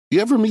You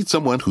ever meet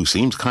someone who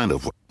seems kind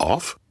of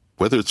off?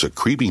 Whether it's a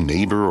creepy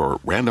neighbor or a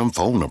random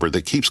phone number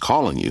that keeps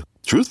calling you,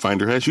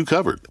 Truthfinder has you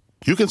covered.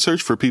 You can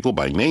search for people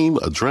by name,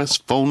 address,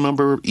 phone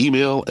number,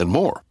 email, and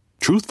more.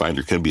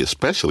 Truthfinder can be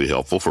especially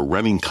helpful for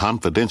running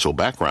confidential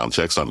background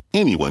checks on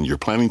anyone you're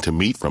planning to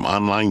meet from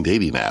online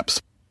dating apps.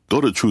 Go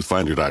to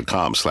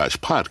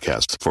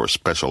truthfinder.com/podcasts for a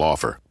special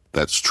offer.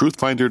 That's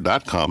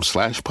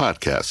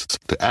truthfinder.com/podcasts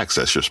to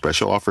access your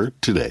special offer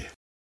today.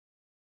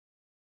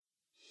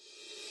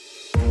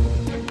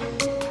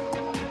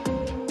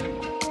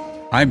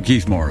 I'm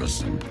Keith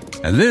Morrison,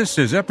 and this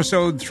is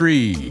Episode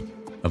 3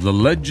 of The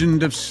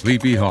Legend of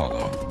Sleepy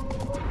Hollow.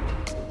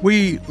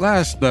 We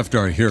last left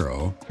our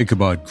hero,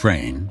 Ichabod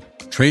Crane,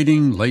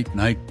 trading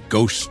late-night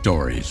ghost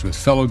stories with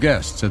fellow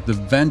guests at the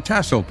Van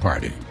Tassel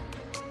party.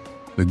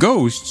 The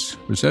ghosts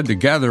were said to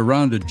gather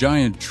around a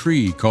giant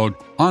tree called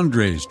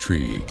Andre's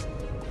Tree,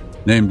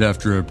 named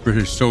after a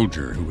British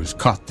soldier who was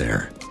caught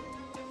there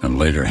and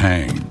later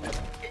hanged.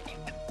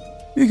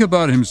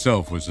 Ichabod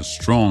himself was a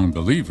strong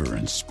believer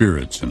in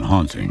spirits and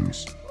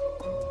hauntings.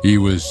 He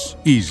was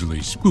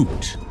easily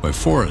spooked by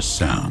forest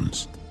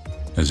sounds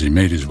as he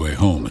made his way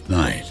home at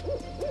night.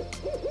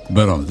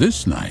 But on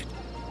this night,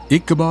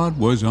 Ichabod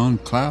was on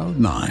cloud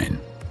 9.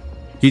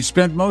 He'd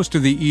spent most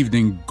of the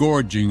evening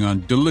gorging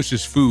on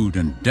delicious food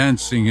and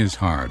dancing his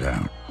heart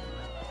out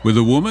with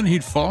a woman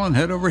he'd fallen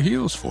head over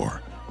heels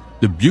for,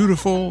 the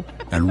beautiful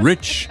and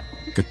rich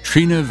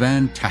Katrina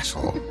Van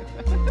Tassel.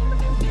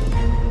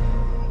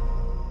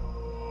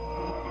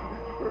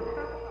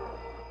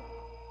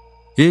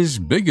 His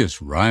biggest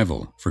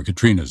rival for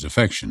Katrina's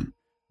affection,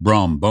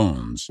 Brom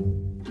Bones,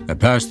 had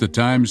passed the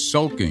time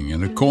sulking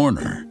in a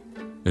corner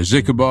as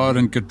Ichabod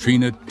and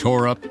Katrina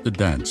tore up the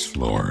dance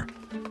floor.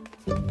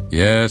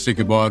 Yes,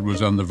 Ichabod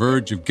was on the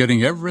verge of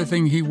getting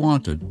everything he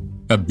wanted: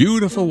 a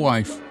beautiful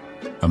wife,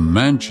 a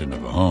mansion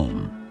of a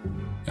home,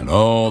 and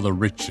all the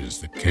riches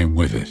that came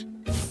with it.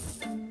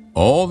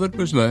 All that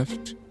was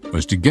left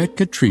was to get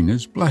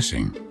Katrina's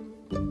blessing.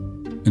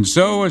 And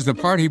so, as the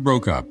party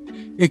broke up,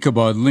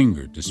 Ichabod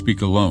lingered to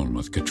speak alone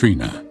with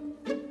Katrina.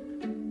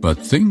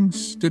 But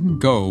things didn't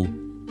go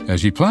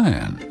as he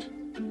planned.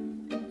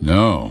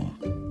 No,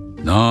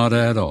 not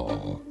at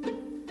all.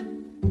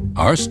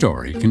 Our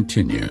story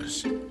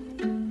continues.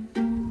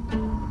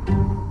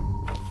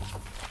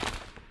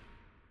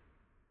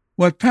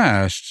 What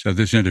passed at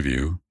this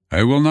interview,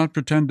 I will not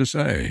pretend to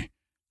say,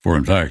 for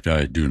in fact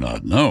I do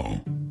not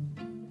know.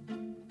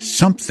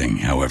 Something,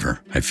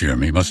 however, I fear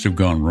me, must have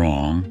gone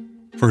wrong,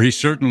 for he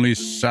certainly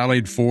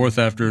sallied forth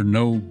after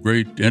no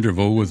great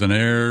interval with an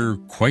air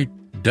quite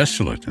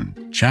desolate and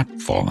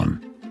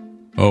chapfallen.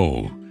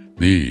 Oh,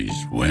 these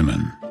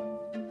women.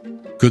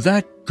 Could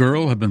that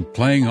girl have been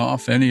playing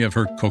off any of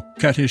her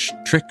coquettish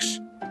tricks?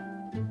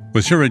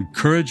 Was her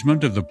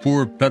encouragement of the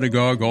poor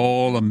pedagogue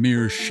all a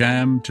mere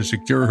sham to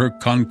secure her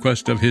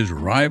conquest of his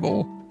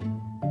rival?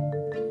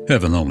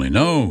 Heaven only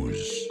knows,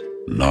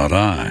 not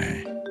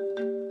I.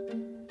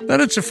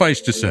 Let it suffice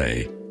to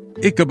say,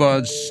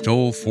 Ichabod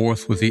stole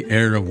forth with the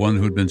air of one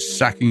who had been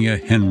sacking a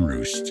hen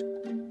roost,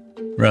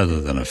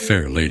 rather than a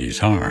fair lady's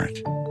heart.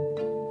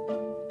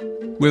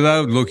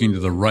 Without looking to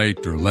the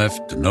right or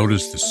left to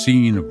notice the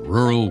scene of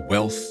rural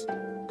wealth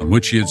on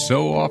which he had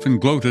so often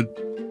gloated,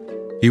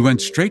 he went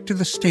straight to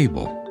the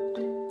stable,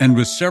 and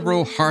with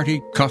several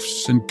hearty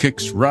cuffs and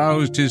kicks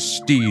roused his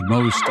steed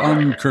most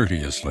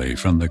uncourteously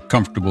from the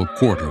comfortable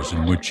quarters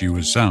in which he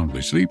was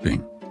soundly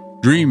sleeping,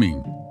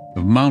 dreaming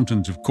of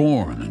mountains of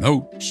corn and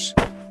oats,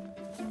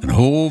 and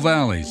whole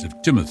valleys of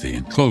timothy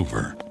and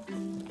clover.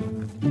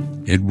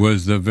 It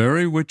was the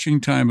very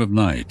witching time of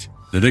night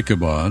that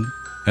Ichabod,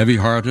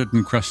 heavy-hearted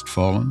and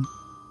crestfallen,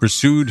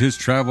 pursued his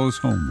travels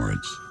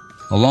homewards,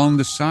 along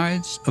the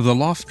sides of the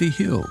lofty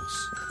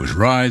hills which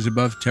rise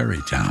above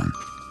Tarrytown,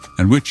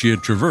 and which he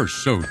had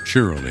traversed so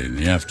cheerily in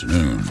the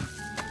afternoon.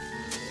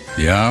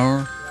 The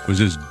hour was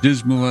as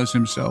dismal as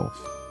himself.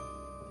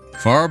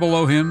 Far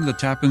below him, the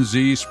Tappan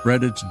Zee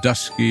spread its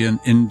dusky and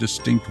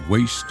indistinct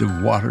waste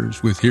of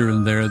waters, with here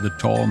and there the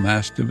tall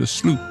mast of a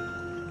sloop,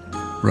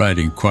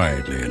 riding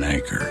quietly at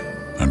anchor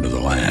under the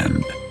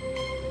land.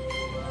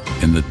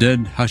 In the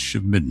dead hush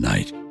of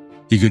midnight,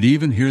 he could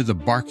even hear the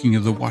barking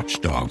of the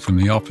watchdog from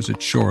the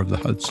opposite shore of the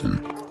Hudson.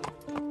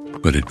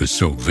 But it was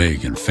so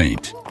vague and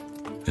faint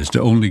as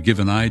to only give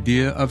an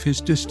idea of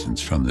his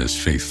distance from this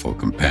faithful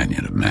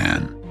companion of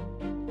man.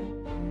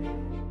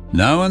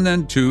 Now and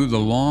then, too, the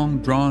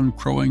long-drawn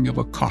crowing of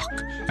a cock,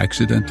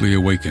 accidentally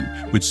awakened,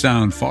 would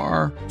sound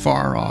far,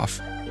 far off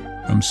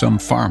from some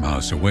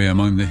farmhouse away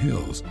among the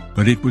hills,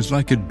 but it was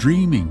like a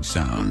dreaming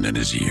sound in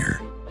his ear.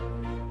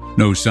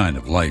 No sign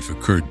of life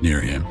occurred near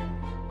him,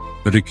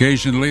 but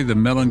occasionally the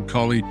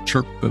melancholy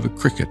chirp of a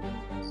cricket,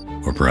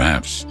 or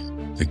perhaps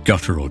the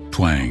guttural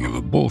twang of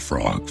a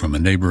bullfrog from a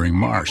neighboring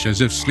marsh,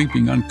 as if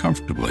sleeping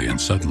uncomfortably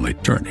and suddenly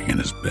turning in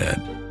his bed.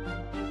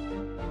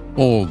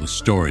 All the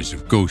stories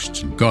of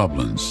ghosts and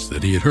goblins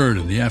that he had heard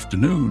in the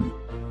afternoon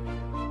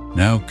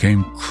now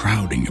came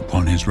crowding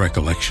upon his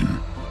recollection.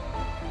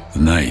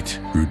 The night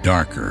grew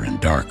darker and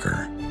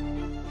darker.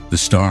 The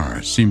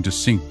stars seemed to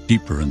sink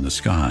deeper in the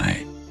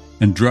sky,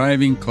 and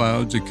driving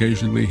clouds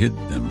occasionally hid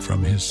them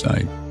from his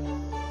sight.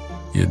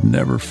 He had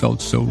never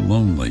felt so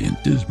lonely and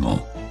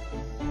dismal.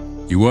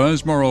 He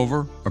was,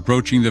 moreover,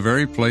 approaching the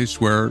very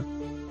place where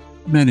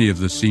many of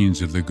the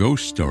scenes of the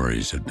ghost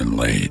stories had been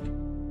laid.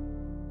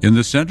 In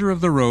the center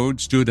of the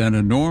road stood an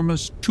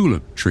enormous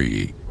tulip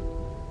tree,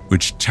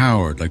 which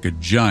towered like a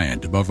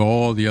giant above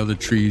all the other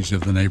trees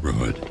of the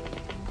neighborhood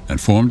and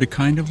formed a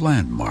kind of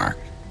landmark.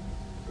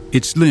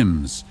 Its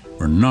limbs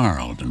were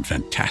gnarled and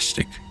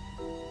fantastic,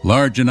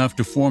 large enough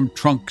to form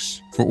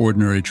trunks for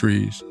ordinary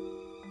trees,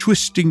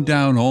 twisting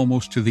down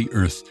almost to the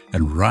earth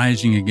and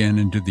rising again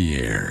into the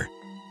air.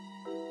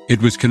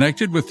 It was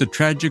connected with the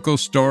tragical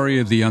story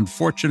of the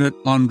unfortunate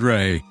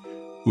André,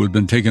 who had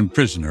been taken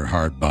prisoner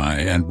hard by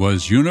and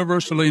was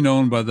universally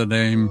known by the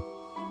name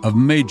of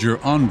Major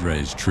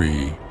André's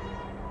tree.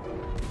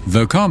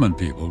 The common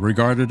people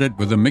regarded it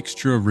with a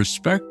mixture of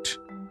respect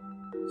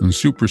and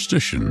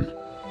superstition,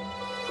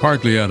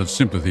 partly out of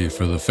sympathy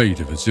for the fate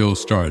of its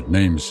ill-starred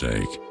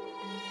namesake,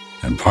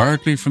 and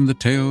partly from the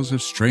tales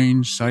of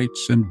strange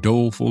sights and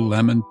doleful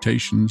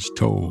lamentations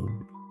told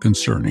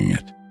concerning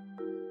it.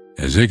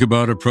 As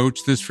Ichabod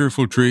approached this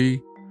fearful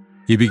tree,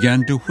 he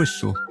began to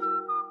whistle.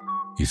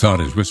 He thought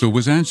his whistle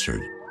was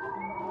answered.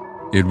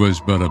 It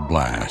was but a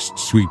blast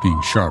sweeping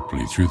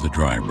sharply through the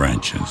dry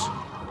branches.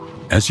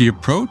 As he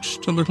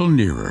approached a little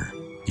nearer,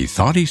 he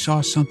thought he saw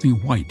something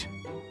white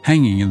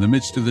hanging in the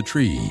midst of the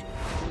tree.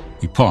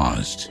 He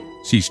paused,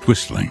 ceased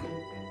whistling,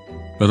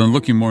 but on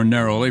looking more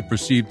narrowly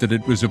perceived that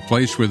it was a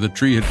place where the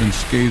tree had been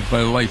scathed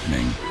by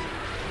lightning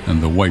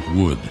and the white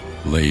wood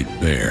laid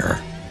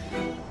bare.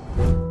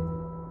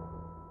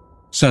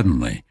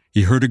 Suddenly,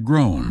 he heard a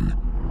groan.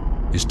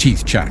 His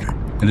teeth chattered,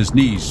 and his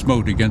knees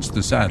smote against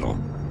the saddle.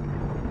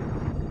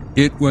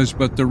 It was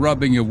but the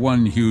rubbing of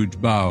one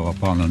huge bough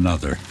upon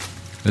another,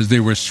 as they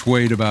were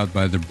swayed about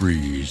by the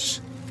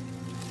breeze.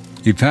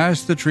 He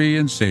passed the tree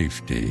in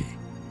safety,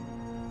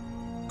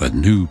 but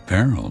new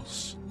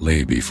perils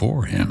lay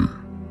before him.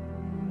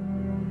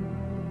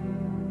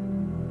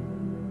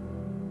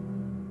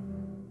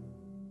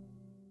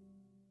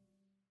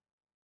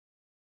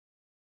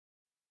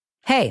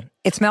 Hey,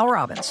 it's Mel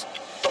Robbins.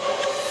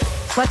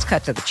 Let's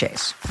cut to the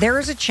chase. There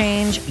is a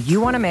change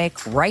you want to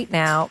make right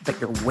now,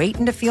 but you're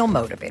waiting to feel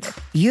motivated.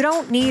 You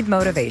don't need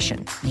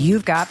motivation.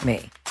 You've got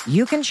me.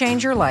 You can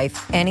change your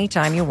life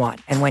anytime you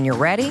want. And when you're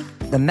ready,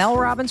 the Mel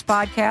Robbins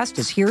Podcast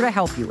is here to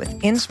help you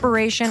with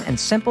inspiration and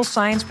simple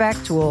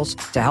science-backed tools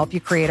to help you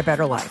create a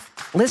better life.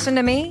 Listen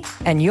to me,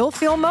 and you'll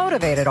feel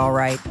motivated, all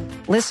right.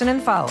 Listen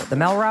and follow the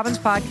Mel Robbins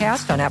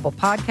Podcast on Apple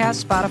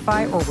Podcasts,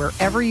 Spotify, or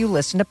wherever you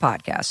listen to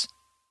podcasts.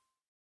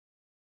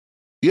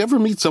 You ever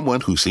meet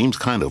someone who seems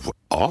kind of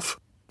off?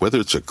 Whether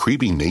it's a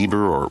creepy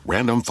neighbor or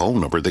random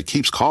phone number that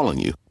keeps calling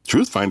you,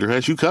 Truthfinder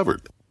has you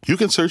covered. You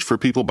can search for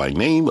people by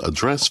name,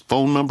 address,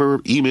 phone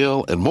number,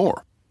 email, and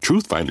more.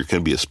 Truthfinder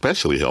can be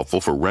especially helpful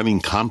for running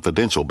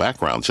confidential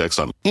background checks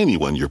on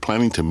anyone you're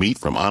planning to meet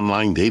from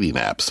online dating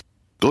apps.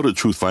 Go to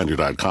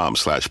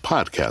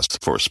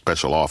truthfinder.com/podcasts for a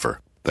special offer.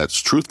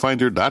 That's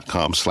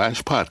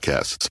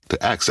truthfinder.com/podcasts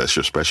to access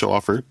your special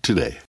offer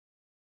today.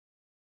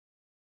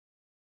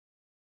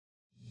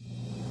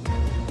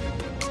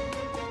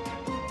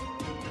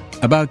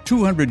 About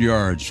 200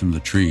 yards from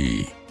the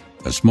tree,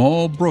 a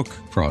small brook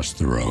crossed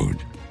the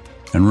road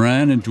and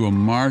ran into a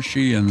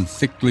marshy and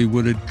thickly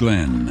wooded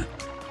glen,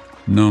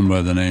 known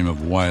by the name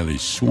of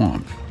Wiley's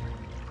Swamp.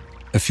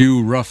 A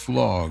few rough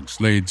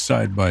logs laid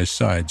side by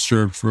side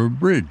served for a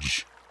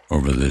bridge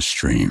over this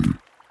stream.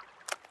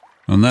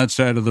 On that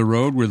side of the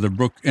road where the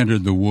brook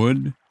entered the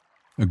wood,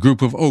 a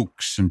group of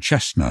oaks and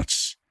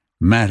chestnuts,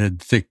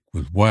 matted thick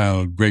with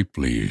wild grape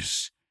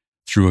leaves,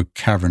 threw a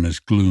cavernous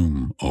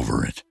gloom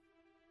over it.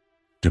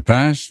 To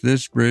pass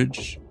this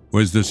bridge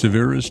was the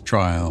severest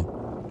trial.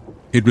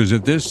 It was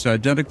at this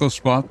identical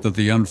spot that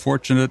the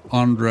unfortunate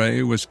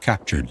André was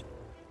captured,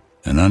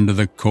 and under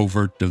the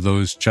covert of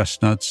those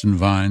chestnuts and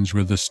vines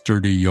were the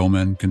sturdy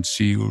yeomen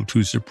concealed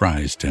who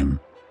surprised him.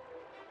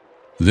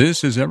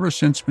 This has ever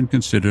since been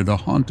considered a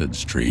haunted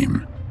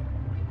stream,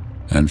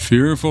 and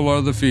fearful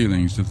are the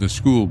feelings of the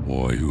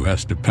schoolboy who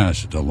has to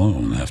pass it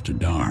alone after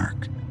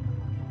dark.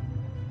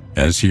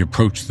 As he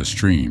approached the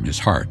stream, his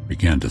heart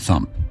began to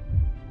thump.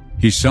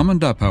 He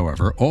summoned up,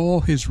 however,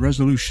 all his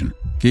resolution,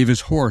 gave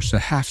his horse a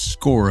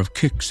half-score of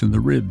kicks in the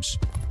ribs,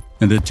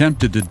 and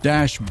attempted to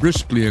dash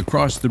briskly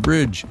across the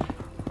bridge.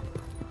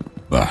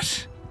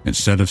 But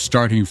instead of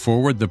starting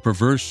forward, the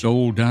perverse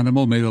old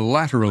animal made a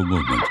lateral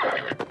movement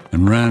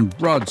and ran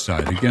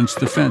broadside against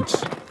the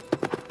fence.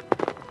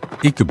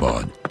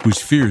 Ichabod, whose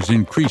fears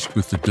increased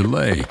with the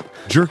delay,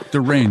 jerked the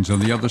reins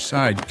on the other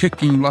side,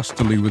 kicking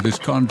lustily with his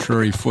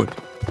contrary foot.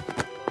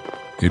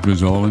 It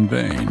was all in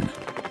vain.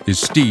 His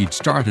steed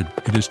started,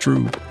 it is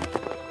true,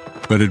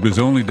 but it was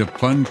only to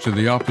plunge to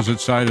the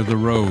opposite side of the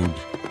road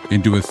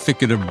into a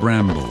thicket of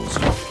brambles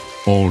and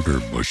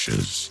alder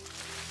bushes.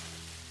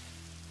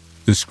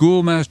 The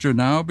schoolmaster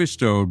now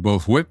bestowed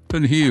both whip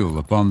and heel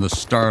upon the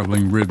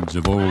starveling ribs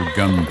of old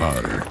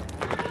Gunpowder,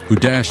 who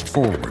dashed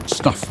forward,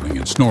 snuffling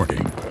and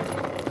snorting,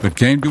 but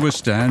came to a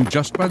stand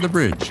just by the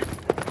bridge,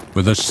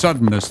 with a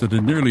suddenness that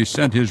had nearly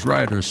sent his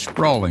rider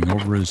sprawling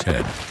over his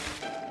head.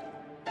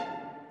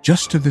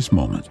 Just at this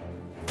moment,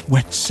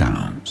 wet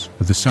sounds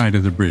at the side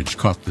of the bridge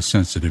caught the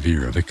sensitive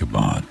ear of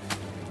Ichabod.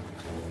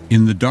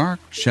 In the dark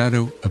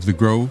shadow of the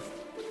grove,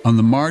 on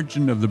the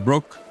margin of the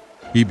brook,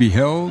 he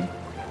beheld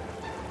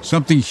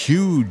something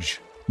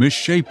huge,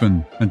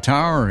 misshapen, and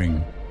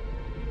towering.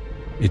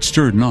 It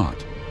stirred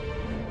not,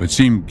 but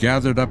seemed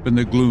gathered up in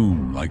the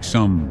gloom like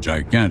some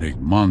gigantic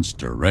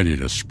monster ready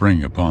to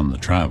spring upon the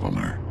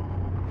traveler.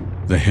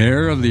 The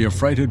hair of the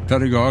affrighted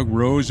pedagogue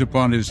rose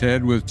upon his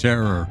head with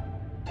terror.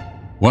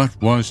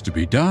 What was to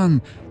be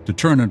done? To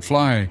turn and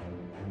fly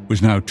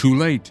was now too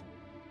late.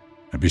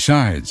 And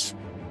besides,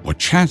 what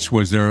chance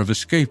was there of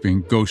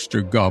escaping ghost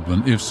or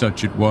goblin, if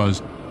such it was,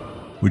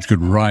 which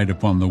could ride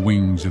upon the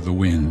wings of the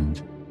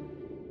wind?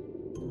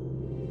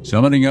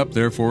 Summoning up,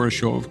 therefore, a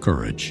show of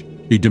courage,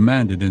 he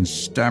demanded in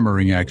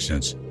stammering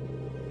accents,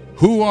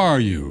 "Who are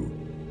you?"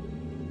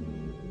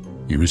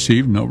 He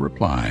received no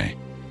reply.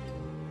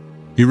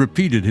 He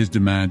repeated his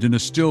demand in a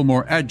still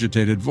more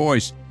agitated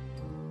voice.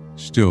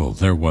 Still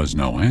there was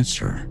no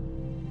answer.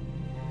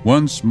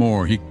 Once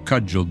more he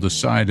cudgeled the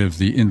side of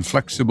the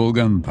inflexible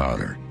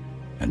gunpowder,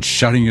 and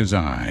shutting his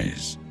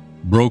eyes,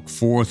 broke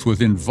forth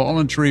with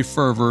involuntary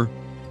fervor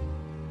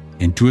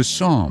into a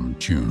psalm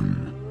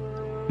tune.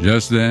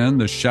 Just then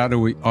the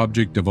shadowy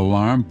object of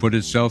alarm put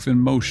itself in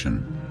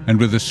motion, and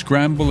with a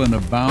scramble and a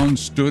bound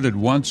stood at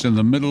once in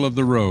the middle of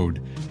the road.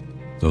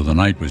 Though the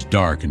night was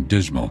dark and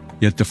dismal,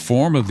 yet the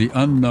form of the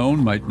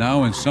unknown might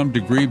now in some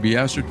degree be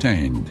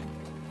ascertained.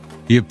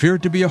 He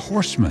appeared to be a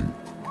horseman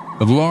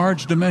of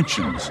large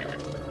dimensions,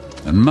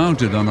 and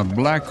mounted on a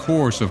black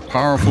horse of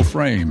powerful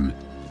frame.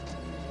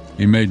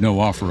 He made no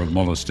offer of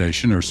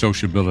molestation or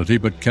sociability,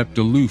 but kept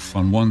aloof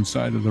on one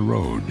side of the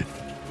road,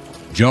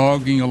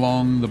 jogging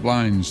along the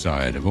blind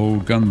side of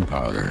old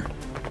Gunpowder,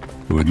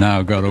 who had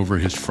now got over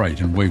his fright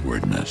and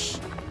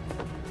waywardness.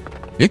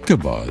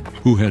 Ichabod,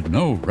 who had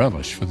no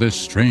relish for this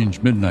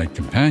strange midnight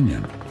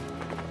companion,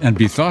 and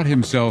bethought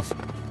himself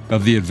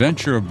of the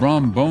adventure of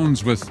Brom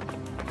Bones with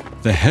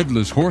the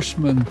Headless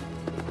Horseman,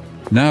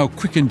 now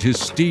quickened his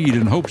steed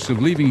in hopes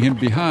of leaving him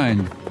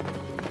behind.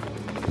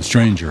 The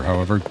stranger,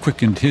 however,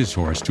 quickened his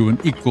horse to an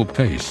equal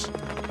pace.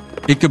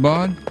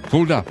 Ichabod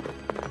pulled up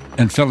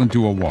and fell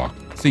into a walk,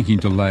 thinking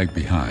to lag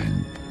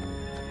behind.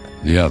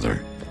 The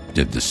other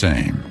did the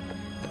same.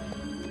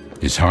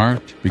 His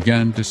heart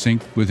began to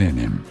sink within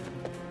him.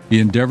 He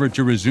endeavored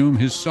to resume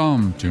his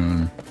psalm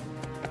tune,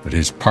 but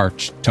his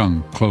parched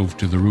tongue clove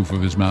to the roof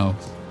of his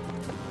mouth,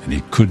 and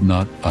he could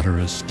not utter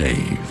a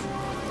stave.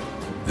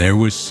 There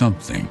was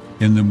something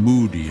in the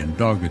moody and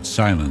dogged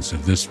silence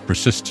of this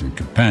persistent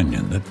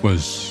companion that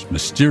was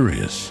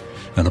mysterious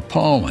and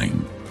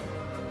appalling.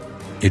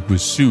 It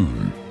was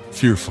soon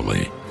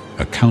fearfully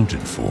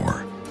accounted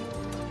for.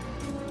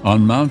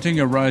 On mounting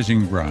a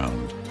rising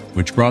ground,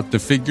 which brought the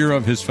figure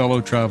of his fellow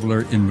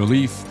traveler in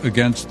relief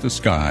against the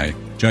sky,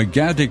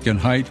 gigantic in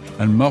height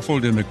and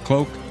muffled in a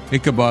cloak,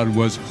 Ichabod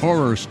was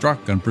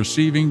horror-struck on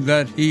perceiving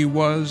that he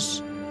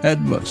was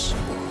headless.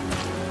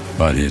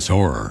 But his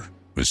horror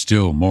was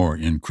still more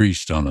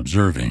increased on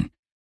observing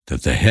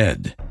that the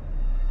head,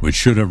 which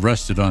should have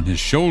rested on his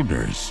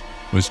shoulders,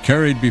 was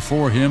carried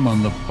before him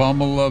on the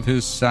pommel of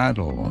his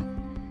saddle.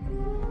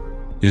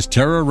 His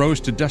terror rose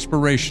to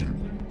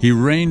desperation. He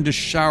rained a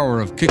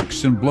shower of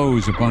kicks and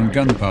blows upon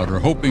Gunpowder,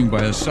 hoping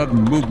by a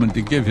sudden movement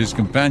to give his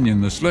companion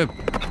the slip.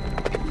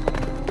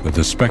 But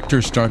the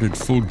spectre started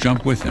full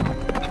jump with him.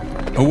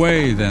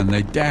 Away, then,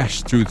 they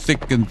dashed through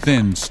thick and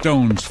thin,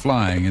 stones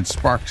flying and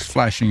sparks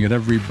flashing at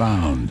every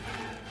bound.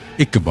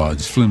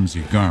 Ichabod's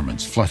flimsy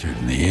garments fluttered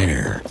in the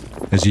air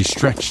as he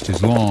stretched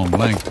his long,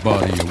 lank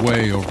body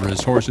away over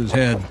his horse's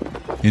head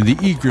in the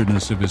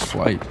eagerness of his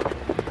flight.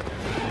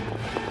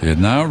 They had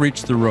now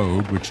reached the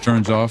road which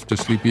turns off to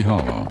Sleepy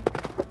Hollow.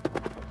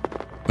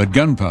 But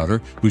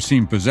Gunpowder, who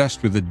seemed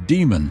possessed with a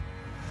demon,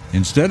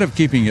 instead of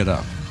keeping it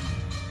up,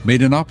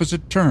 made an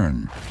opposite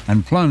turn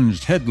and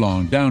plunged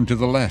headlong down to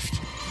the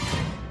left.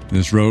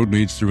 This road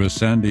leads through a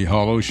sandy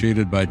hollow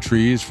shaded by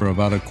trees for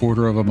about a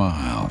quarter of a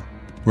mile,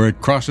 where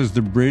it crosses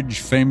the bridge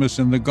famous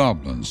in the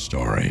Goblin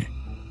story,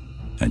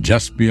 and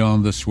just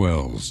beyond the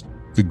swells,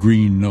 the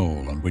green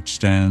knoll on which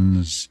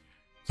stands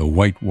the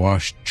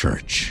whitewashed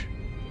church.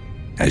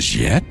 As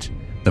yet,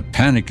 the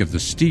panic of the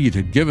steed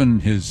had given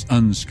his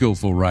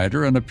unskillful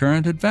rider an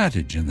apparent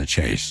advantage in the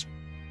chase.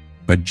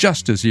 But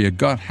just as he had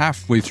got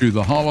halfway through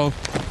the hollow,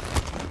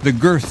 the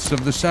girths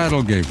of the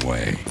saddle gave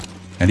way,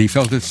 and he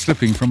felt it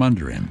slipping from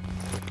under him.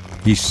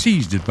 He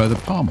seized it by the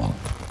pommel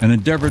and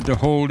endeavored to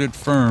hold it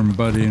firm,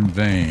 but in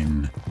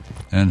vain,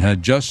 and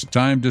had just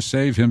time to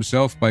save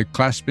himself by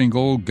clasping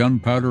old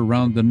Gunpowder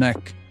round the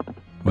neck,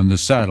 when the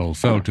saddle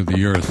fell to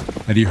the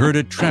earth, and he heard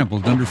it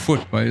trampled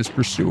underfoot by his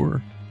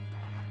pursuer.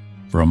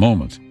 For a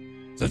moment,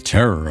 the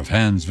terror of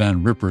Hans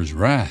Van Ripper's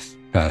wrath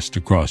passed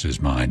across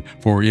his mind,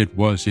 for it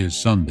was his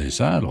Sunday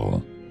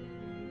saddle.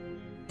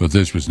 But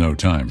this was no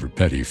time for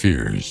petty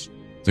fears.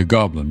 The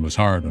goblin was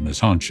hard on his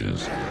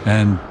haunches,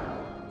 and,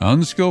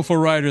 unskillful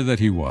rider that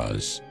he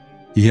was,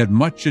 he had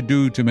much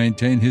ado to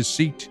maintain his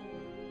seat,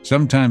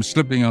 sometimes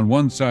slipping on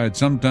one side,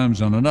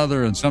 sometimes on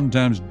another, and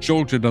sometimes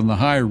jolted on the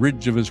high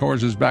ridge of his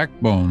horse's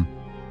backbone,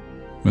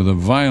 with a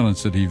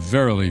violence that he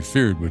verily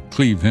feared would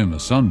cleave him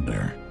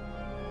asunder.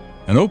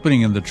 An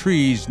opening in the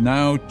trees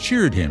now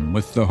cheered him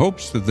with the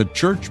hopes that the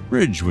church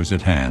bridge was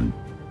at hand.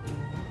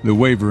 The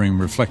wavering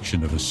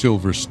reflection of a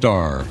silver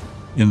star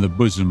in the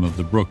bosom of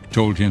the brook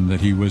told him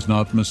that he was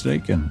not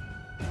mistaken.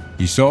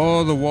 He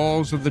saw the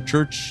walls of the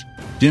church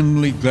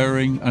dimly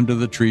glaring under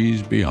the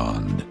trees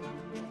beyond.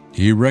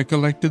 He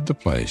recollected the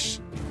place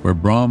where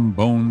Brom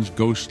Bones'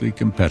 ghostly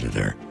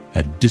competitor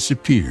had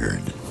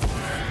disappeared.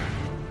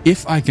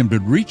 "If I can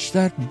but reach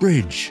that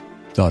bridge,"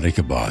 thought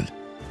Ichabod,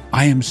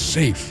 "I am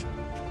safe."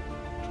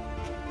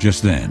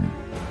 Just then,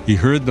 he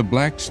heard the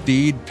black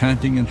steed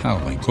panting and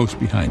howling close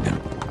behind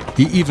him.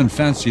 He even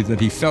fancied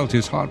that he felt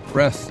his hot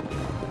breath.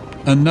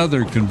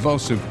 Another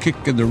convulsive kick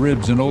in the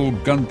ribs, and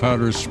old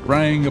Gunpowder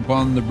sprang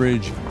upon the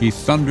bridge. He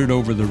thundered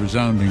over the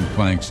resounding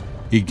planks.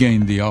 He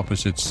gained the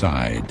opposite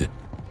side.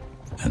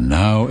 And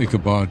now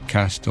Ichabod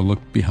cast a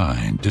look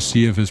behind to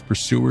see if his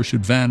pursuer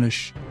should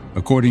vanish,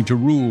 according to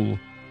rule,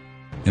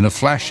 in a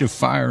flash of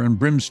fire and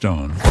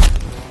brimstone.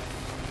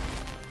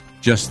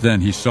 Just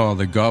then he saw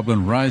the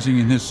goblin rising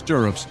in his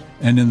stirrups,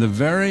 and in the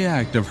very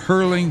act of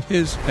hurling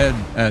his head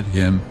at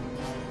him,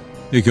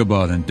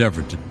 Ichabod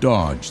endeavored to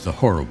dodge the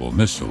horrible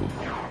missile,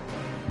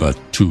 but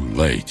too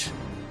late.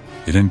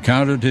 It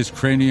encountered his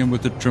cranium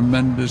with a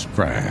tremendous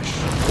crash.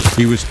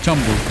 He was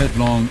tumbled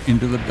headlong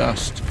into the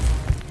dust,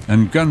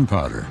 and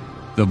Gunpowder,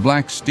 the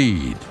black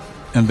steed,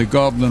 and the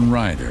goblin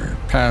rider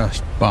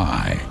passed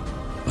by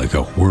like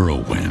a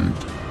whirlwind.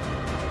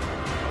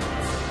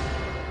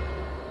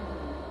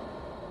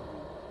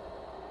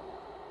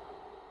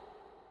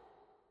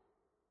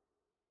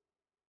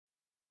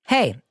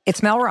 Hey,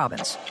 it's Mel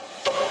Robbins.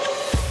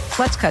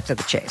 Let's cut to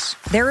the chase.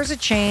 There is a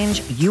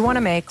change you want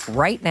to make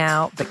right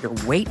now, but you're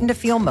waiting to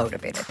feel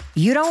motivated.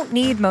 You don't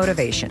need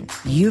motivation.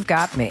 You've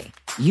got me.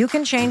 You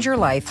can change your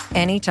life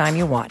anytime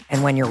you want.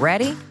 And when you're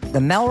ready,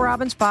 the Mel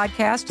Robbins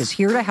Podcast is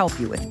here to help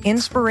you with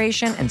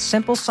inspiration and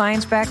simple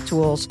science-backed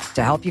tools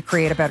to help you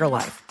create a better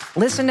life.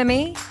 Listen to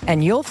me,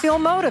 and you'll feel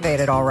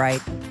motivated, all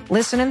right.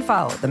 Listen and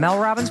follow the Mel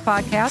Robbins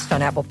Podcast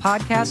on Apple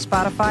Podcasts,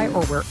 Spotify,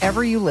 or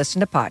wherever you listen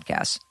to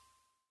podcasts.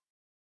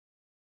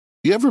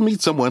 You ever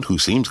meet someone who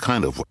seems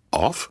kind of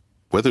off?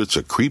 Whether it's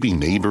a creepy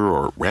neighbor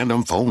or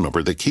random phone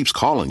number that keeps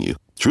calling you,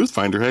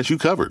 Truthfinder has you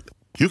covered.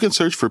 You can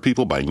search for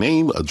people by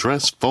name,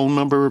 address, phone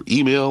number,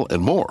 email,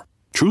 and more.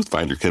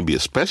 Truthfinder can be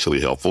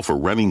especially helpful for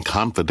running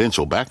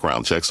confidential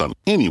background checks on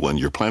anyone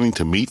you're planning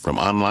to meet from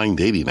online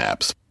dating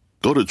apps.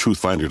 Go to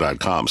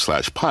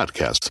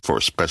truthfinder.com/podcasts for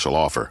a special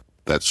offer.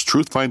 That's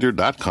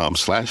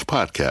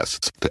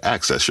truthfinder.com/podcasts to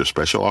access your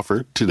special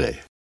offer today.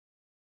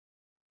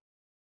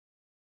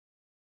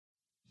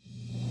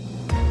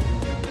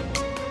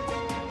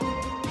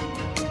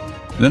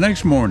 The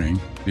next morning,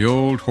 the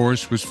old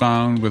horse was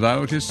found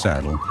without his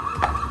saddle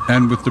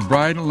and with the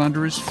bridle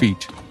under his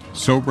feet,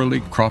 soberly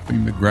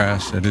cropping the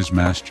grass at his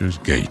master's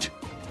gate.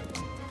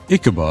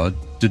 Ichabod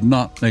did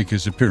not make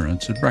his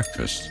appearance at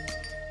breakfast.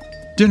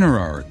 Dinner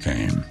hour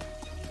came,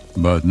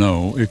 but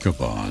no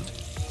Ichabod.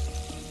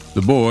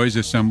 The boys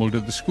assembled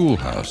at the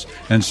schoolhouse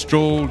and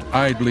strolled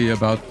idly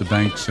about the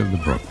banks of the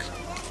brook,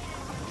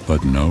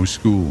 but no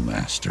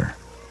schoolmaster.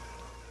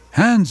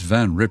 Hans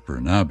Van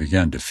Ripper now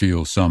began to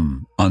feel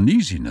some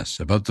uneasiness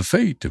about the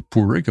fate of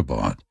poor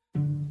Ichabod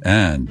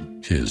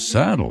and his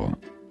saddle.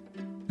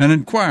 An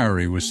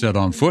inquiry was set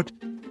on foot,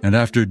 and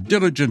after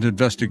diligent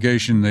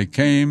investigation they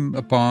came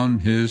upon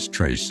his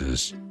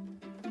traces.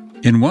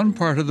 In one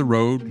part of the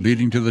road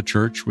leading to the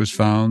church was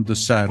found the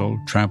saddle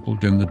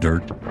trampled in the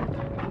dirt.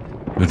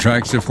 The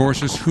tracks of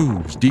horses'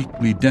 hooves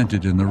deeply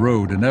dented in the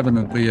road and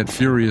evidently at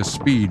furious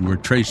speed were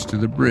traced to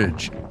the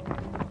bridge,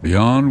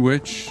 beyond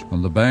which,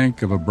 on the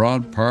bank of a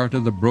broad part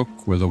of the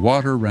brook where the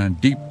water ran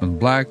deep and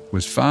black,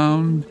 was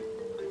found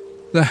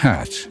the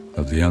hat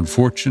of the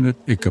unfortunate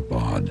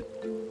Ichabod,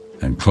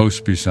 and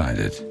close beside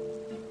it,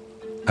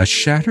 a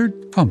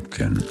shattered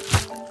pumpkin.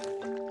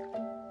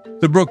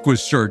 The brook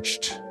was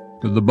searched,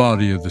 but the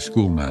body of the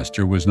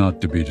schoolmaster was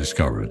not to be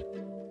discovered.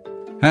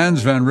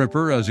 Hans Van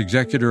Ripper, as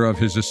executor of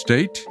his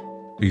estate,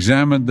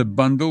 examined the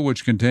bundle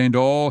which contained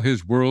all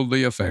his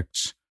worldly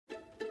effects.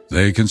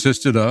 They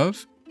consisted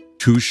of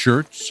 2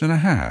 shirts and a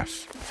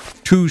half,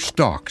 2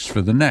 stocks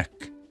for the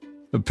neck,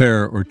 a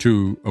pair or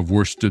 2 of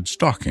worsted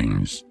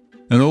stockings,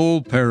 an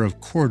old pair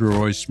of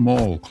corduroy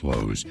small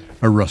clothes,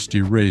 a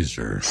rusty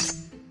razor,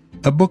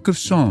 a book of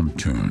psalm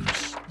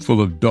tunes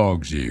full of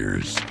dog's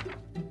ears,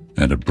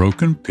 and a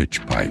broken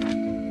pitch pipe.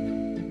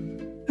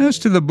 As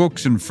to the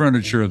books and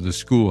furniture of the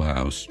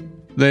schoolhouse,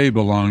 they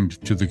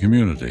belonged to the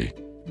community,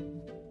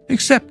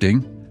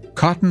 excepting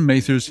Cotton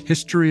Mather's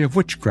History of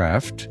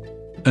Witchcraft,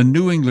 a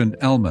New England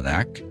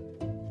Almanac,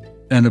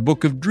 and a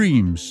book of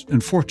dreams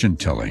and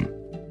fortune-telling.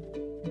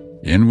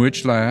 in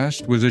which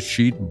last was a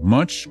sheet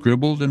much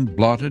scribbled and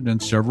blotted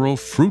and several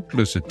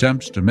fruitless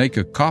attempts to make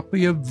a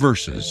copy of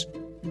verses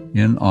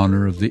in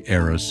honor of the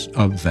heiress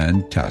of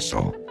Van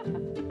Tassel.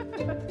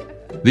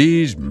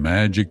 These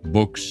magic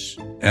books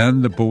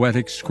and the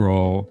poetic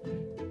scrawl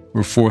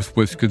were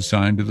forthwith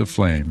consigned to the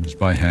flames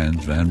by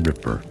Hans Van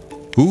Ripper,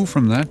 who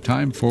from that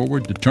time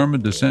forward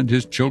determined to send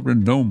his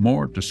children no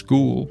more to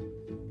school,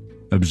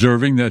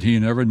 observing that he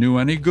never knew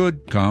any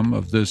good come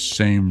of this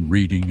same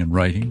reading and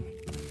writing.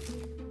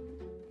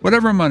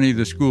 Whatever money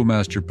the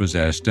schoolmaster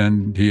possessed,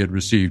 and he had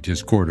received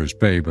his quarter's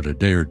pay but a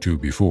day or two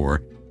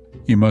before,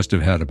 he must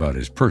have had about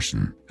his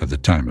person at the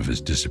time of his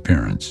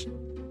disappearance.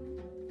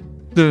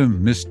 The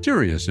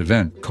mysterious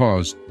event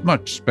caused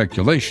much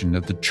speculation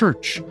at the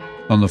church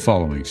on the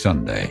following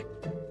Sunday.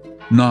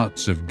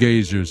 Knots of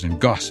gazers and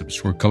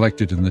gossips were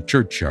collected in the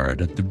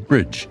churchyard, at the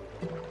bridge,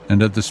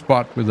 and at the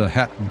spot where the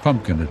hat and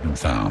pumpkin had been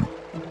found.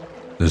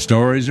 The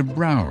stories of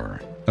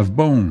Brower, of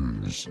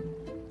Bones,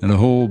 and a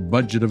whole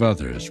budget of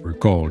others were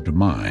called to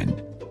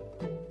mind.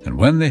 And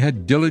when they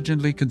had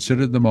diligently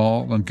considered them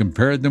all and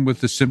compared them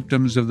with the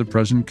symptoms of the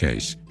present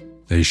case,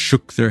 they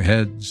shook their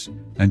heads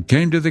and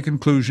came to the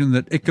conclusion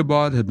that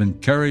Ichabod had been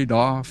carried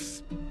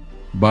off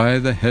by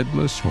the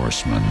Headless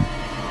Horseman.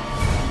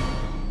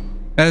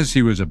 As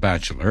he was a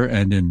bachelor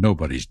and in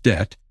nobody's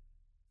debt,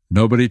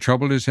 nobody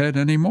troubled his head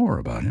any more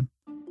about him.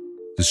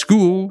 The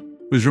school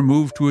was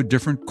removed to a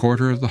different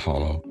quarter of the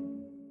hollow,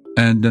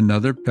 and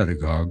another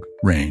pedagogue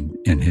reigned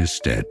in his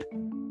stead.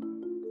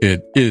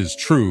 It is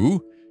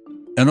true,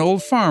 an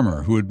old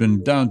farmer who had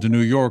been down to New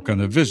York on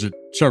a visit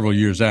several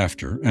years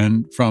after,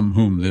 and from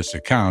whom this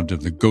account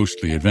of the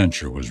ghostly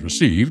adventure was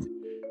received,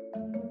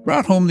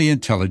 brought home the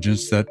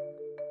intelligence that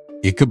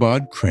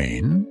Ichabod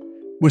Crane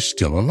was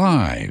still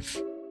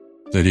alive,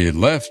 that he had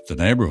left the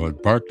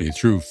neighborhood partly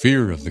through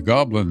fear of the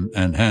goblin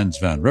and Hans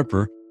Van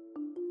Ripper,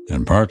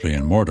 and partly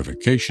in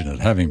mortification at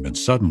having been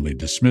suddenly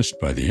dismissed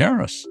by the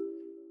heiress,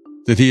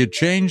 that he had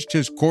changed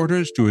his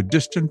quarters to a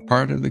distant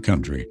part of the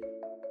country,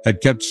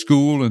 had kept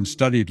school and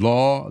studied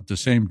law at the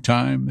same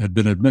time, had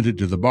been admitted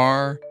to the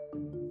bar,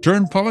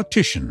 turned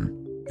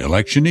politician,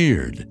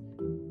 electioneered,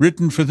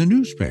 written for the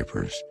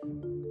newspapers,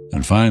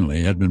 and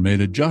finally had been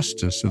made a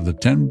justice of the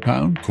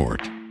 10-pound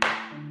court.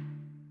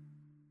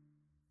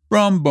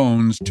 Brom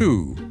Bones,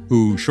 too,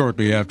 who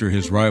shortly after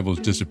his rival's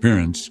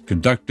disappearance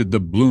conducted the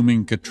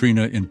blooming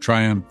Katrina in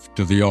triumph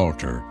to the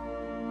altar,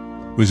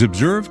 was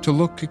observed to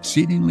look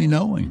exceedingly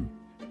knowing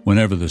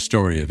whenever the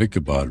story of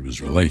Ichabod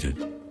was related,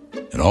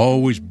 and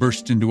always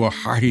burst into a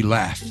hearty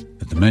laugh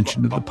at the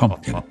mention of the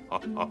pumpkin,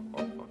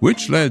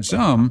 which led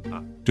some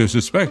to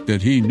suspect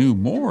that he knew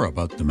more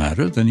about the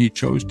matter than he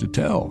chose to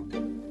tell.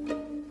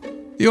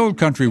 The old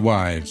country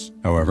wives,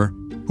 however,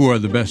 who are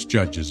the best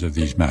judges of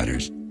these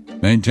matters,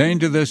 maintain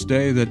to this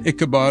day that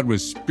Ichabod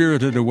was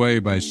spirited away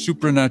by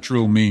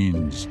supernatural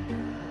means,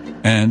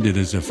 and it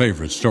is a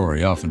favorite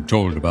story often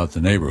told about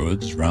the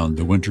neighborhoods round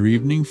the winter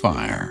evening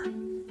fire.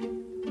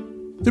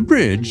 The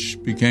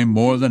bridge became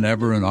more than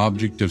ever an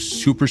object of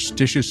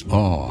superstitious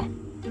awe,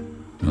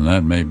 and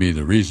that may be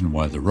the reason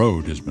why the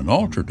road has been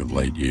altered of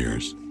late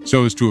years,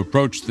 so as to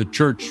approach the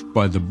church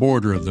by the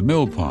border of the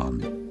mill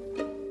pond.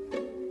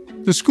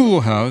 The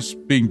schoolhouse,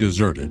 being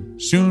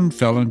deserted, soon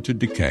fell into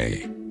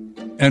decay,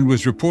 and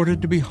was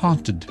reported to be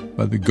haunted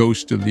by the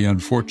ghost of the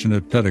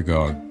unfortunate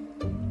pedagogue,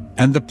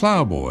 and the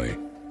ploughboy,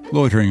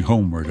 loitering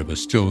homeward of a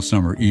still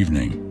summer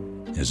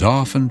evening, has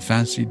often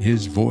fancied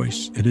his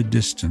voice at a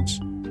distance,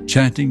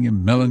 chanting a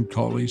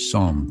melancholy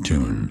psalm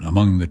tune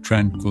among the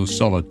tranquil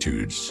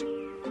solitudes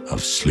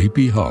of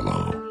Sleepy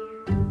Hollow.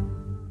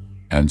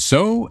 And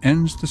so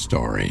ends the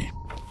story.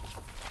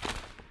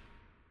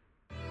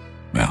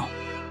 Well,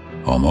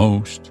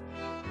 almost.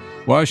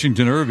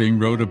 Washington Irving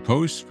wrote a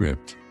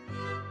postscript.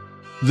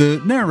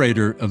 The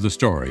narrator of the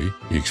story,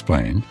 he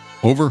explained,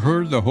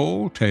 overheard the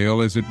whole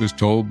tale as it was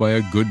told by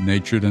a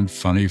good-natured and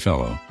funny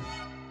fellow.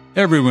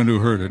 Everyone who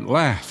heard it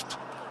laughed,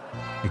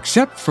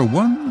 except for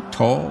one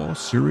tall,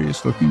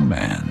 serious-looking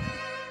man.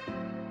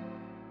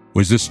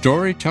 Was the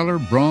storyteller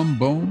Brom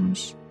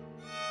Bones?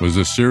 Was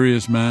the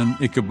serious man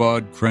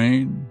Ichabod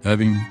Crane,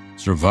 having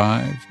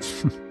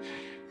survived?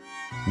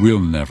 We'll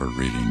never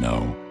really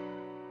know.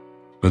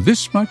 But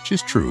this much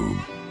is true.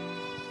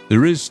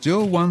 There is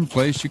still one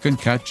place you can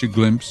catch a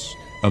glimpse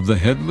of the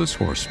Headless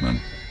Horseman.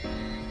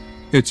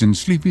 It's in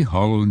Sleepy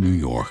Hollow, New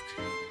York,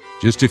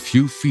 just a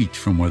few feet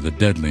from where the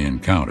deadly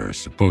encounter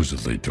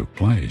supposedly took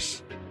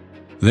place.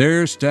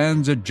 There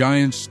stands a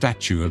giant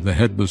statue of the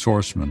Headless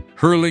Horseman,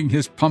 hurling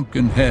his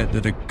pumpkin head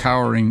at a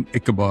cowering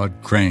Ichabod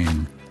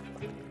Crane.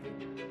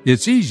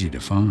 It's easy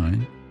to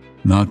find,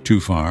 not too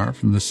far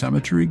from the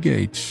cemetery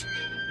gates.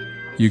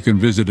 You can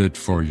visit it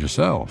for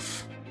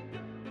yourself,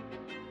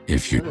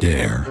 if you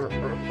dare.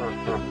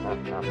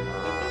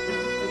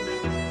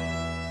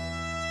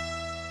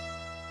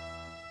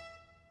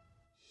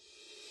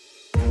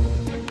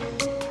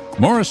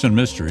 Morrison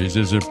Mysteries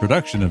is a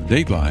production of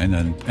Dateline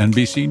and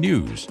NBC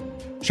News.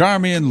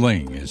 Charmian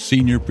Ling is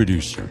senior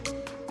producer.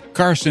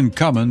 Carson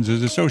Cummins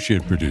is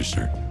associate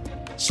producer.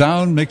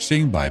 Sound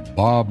mixing by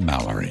Bob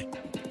Mallory.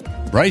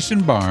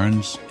 Bryson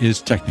Barnes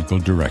is technical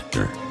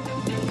director.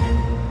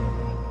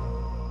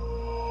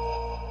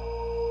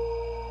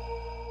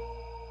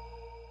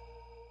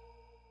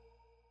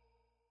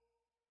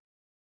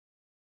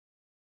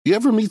 You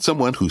ever meet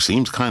someone who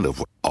seems kind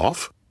of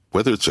off?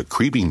 Whether it's a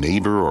creepy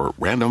neighbor or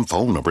random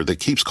phone number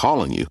that keeps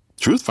calling you,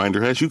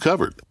 Truthfinder has you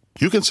covered.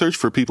 You can search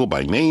for people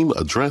by name,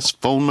 address,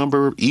 phone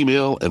number,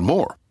 email, and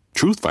more.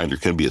 Truthfinder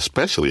can be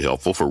especially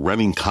helpful for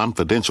running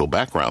confidential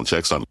background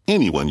checks on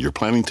anyone you're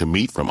planning to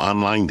meet from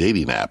online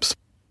dating apps.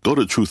 Go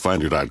to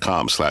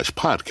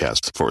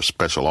truthfinder.com/podcasts for a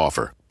special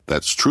offer.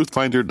 That's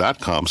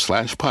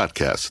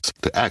truthfinder.com/podcasts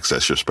to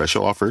access your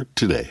special offer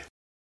today.